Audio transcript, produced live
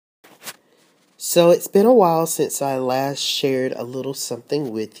So it's been a while since I last shared a little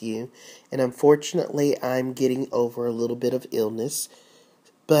something with you, and unfortunately I'm getting over a little bit of illness,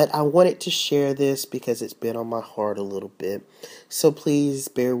 but I wanted to share this because it's been on my heart a little bit. So please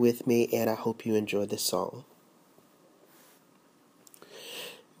bear with me, and I hope you enjoy the song.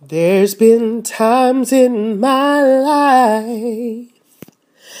 There's been times in my life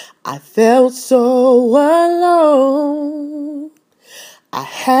I felt so alone. I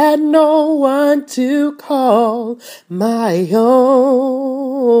had no one to call my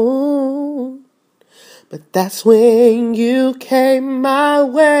own. But that's when you came my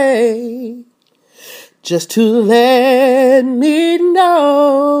way, just to let me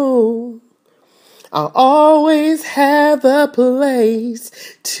know I'll always have a place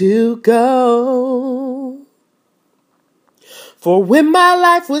to go. For when my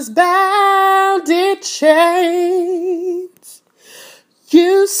life was bound in chains,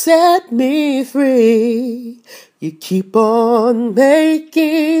 you set me free. You keep on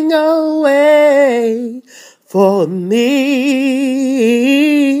making a way for me.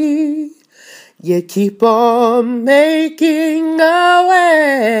 You keep on making a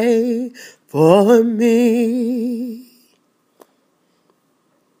way for me.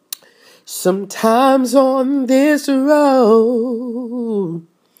 Sometimes on this road,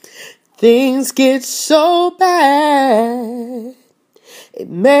 things get so bad. It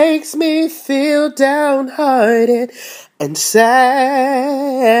makes me feel downhearted and sad.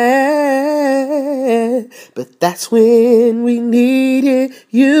 But that's when we needed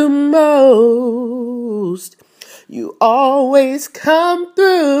you most. You always come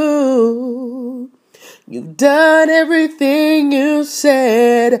through. You've done everything you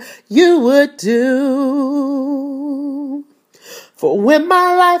said you would do. For when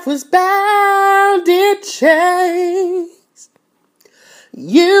my life was bound in chains,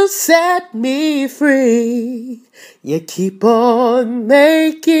 you set me free. You keep on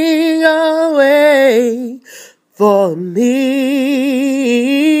making a way for me.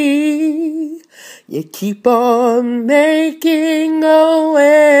 You keep on making a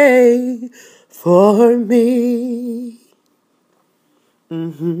way for me.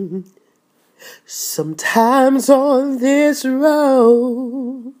 Sometimes on this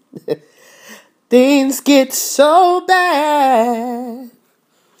road, things get so bad.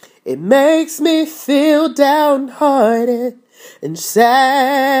 It makes me feel downhearted and sad.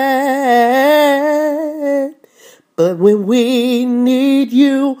 But when we need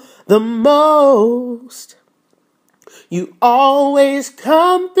you the most, you always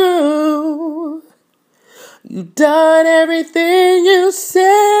come through. You've done everything you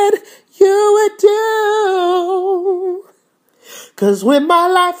said you would do. 'Cause when my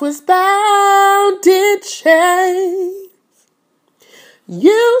life was bound in chains,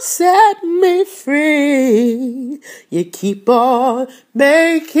 you set me free. You keep on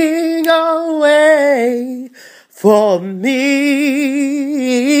making a way for me.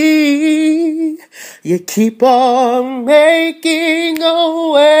 You keep on making a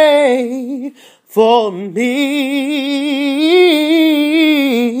way for me.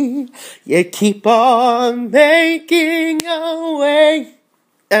 You keep on making a way.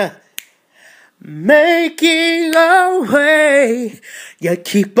 Making a way. You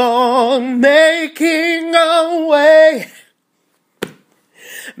keep on making a way.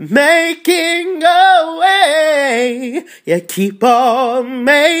 Making a way. You keep on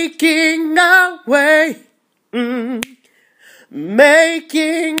making a way.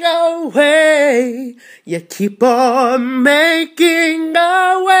 Making a way. You keep on making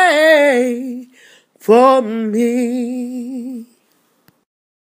a way for me.